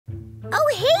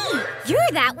Oh, hey! You're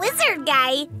that wizard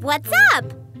guy. What's up?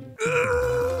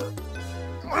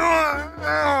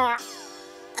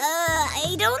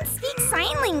 I don't speak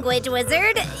sign language,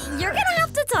 wizard. You're gonna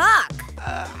have to talk.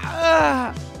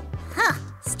 Huh,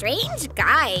 strange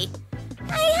guy.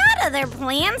 I had other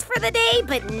plans for the day,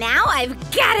 but now I've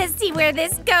gotta see where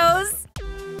this goes.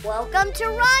 Welcome to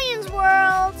Ryan's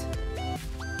world.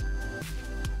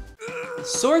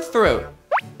 Sore throat.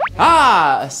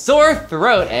 Ah, a sore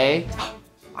throat, eh?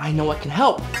 I know what can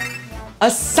help. A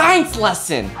science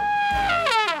lesson.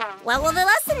 What will the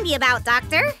lesson be about,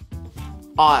 Doctor?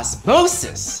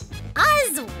 Osmosis.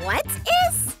 What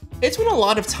is? It's when a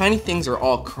lot of tiny things are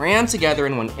all crammed together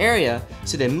in one area,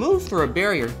 so they move through a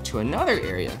barrier to another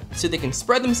area, so they can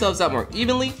spread themselves out more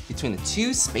evenly between the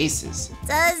two spaces.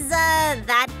 Does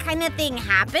that kind of thing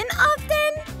happen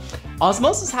often?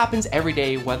 Osmosis happens every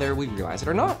day whether we realize it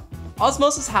or not.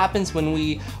 Osmosis happens when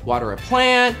we water a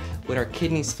plant, when our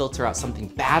kidneys filter out something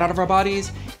bad out of our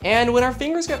bodies, and when our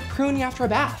fingers get pruny after a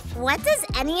bath. What does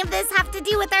any of this have to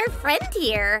do with our friend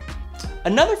here?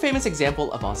 Another famous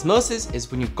example of osmosis is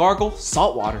when you gargle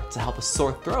salt water to help a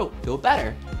sore throat feel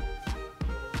better.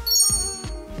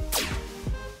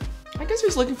 I guess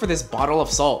who's looking for this bottle of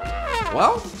salt?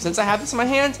 Well, since I have this in my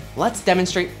hand, let's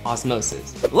demonstrate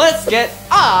osmosis. Let's get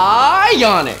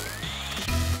ionic!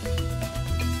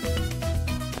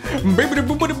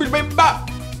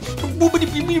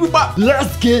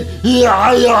 Let's get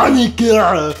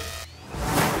ionic!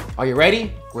 Are you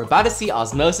ready? We're about to see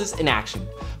osmosis in action.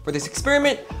 For this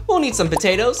experiment, we'll need some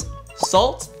potatoes,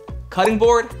 salt, cutting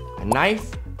board, a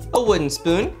knife, a wooden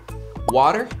spoon,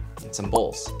 water, and some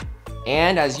bowls.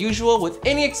 And as usual, with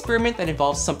any experiment that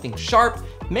involves something sharp,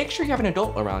 make sure you have an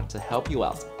adult around to help you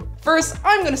out. First,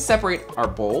 I'm gonna separate our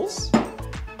bowls,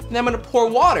 and then I'm gonna pour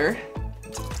water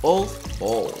into both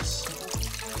bowls.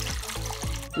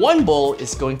 One bowl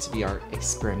is going to be our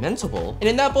experimental bowl, and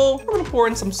in that bowl, we're gonna pour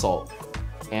in some salt.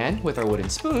 And with our wooden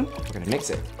spoon, we're gonna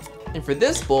mix it. And for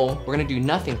this bowl, we're gonna do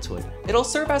nothing to it. It'll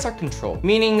serve as our control,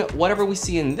 meaning whatever we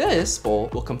see in this bowl,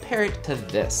 we'll compare it to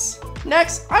this.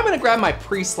 Next, I'm gonna grab my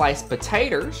pre-sliced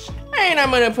potatoes, and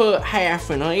I'm gonna put half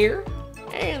in here,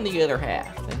 and the other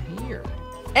half in here.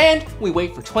 And we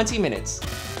wait for 20 minutes.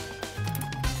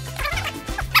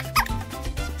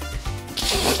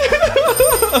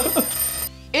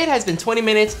 It has been 20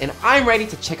 minutes, and I'm ready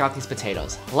to check out these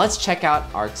potatoes. Let's check out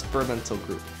our experimental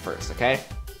group first, okay?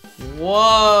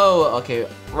 Whoa, okay,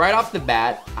 right off the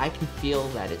bat, I can feel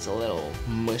that it's a little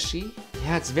mushy.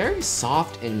 Yeah, it's very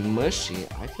soft and mushy.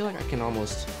 I feel like I can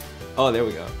almost, oh, there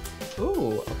we go.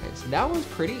 Ooh, okay, so that was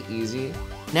pretty easy.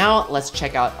 Now let's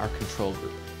check out our control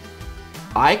group.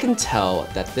 I can tell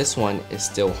that this one is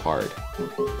still hard.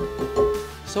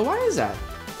 So why is that?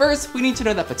 First, we need to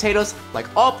know that potatoes, like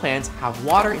all plants, have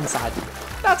water inside them.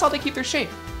 That's how they keep their shape.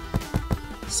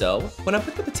 So, when I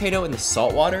put the potato in the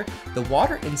salt water, the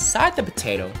water inside the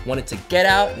potato wanted to get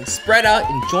out and spread out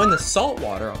and join the salt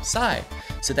water outside,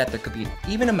 so that there could be an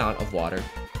even amount of water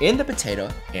in the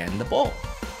potato and the bowl.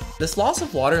 This loss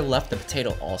of water left the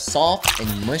potato all soft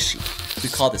and mushy. We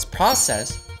call this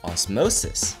process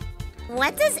osmosis.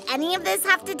 What does any of this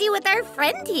have to do with our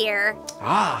friend here?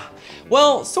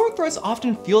 Well, sore throats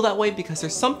often feel that way because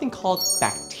there's something called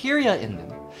bacteria in them.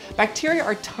 Bacteria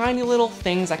are tiny little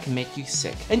things that can make you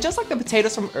sick. And just like the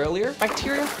potatoes from earlier,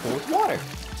 bacteria hold water.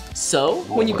 So,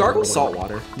 when you gargle salt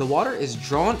water, the water is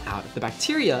drawn out of the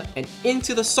bacteria and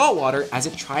into the salt water as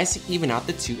it tries to even out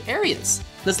the two areas.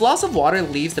 This loss of water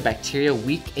leaves the bacteria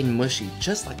weak and mushy,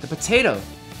 just like the potato.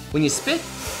 When you spit,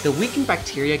 the weakened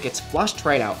bacteria gets flushed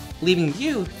right out, leaving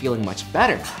you feeling much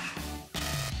better.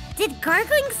 Did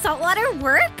gargling salt water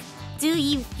work? Do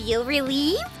you feel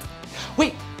relieved?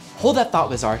 Wait, hold that thought,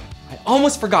 Wizard. I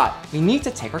almost forgot. We need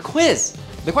to take our quiz.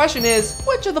 The question is,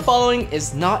 which of the following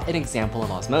is not an example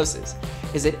of osmosis?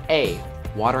 Is it A,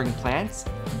 watering plants?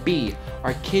 B,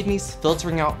 our kidneys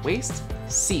filtering out waste?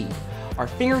 C, our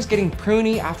fingers getting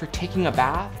pruny after taking a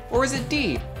bath? Or is it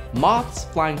D, moths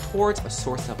flying towards a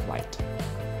source of light?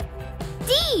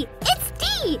 D! It's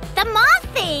D! The moth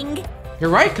thing! You're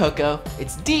right, Coco.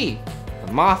 It's D,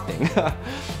 the moth thing.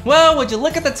 Well, would you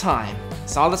look at the time?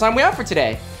 That's all the time we have for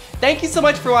today. Thank you so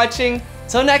much for watching.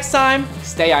 Till next time,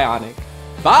 stay ionic.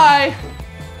 Bye!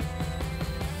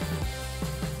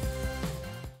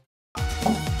 I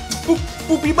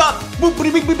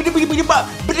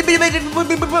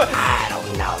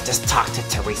don't know, just talk to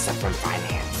Teresa from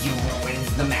finance. You ruined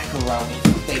the macaroni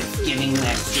for Thanksgiving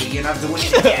next year. You're not doing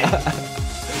it again.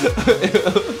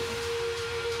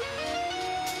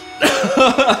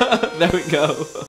 There we go.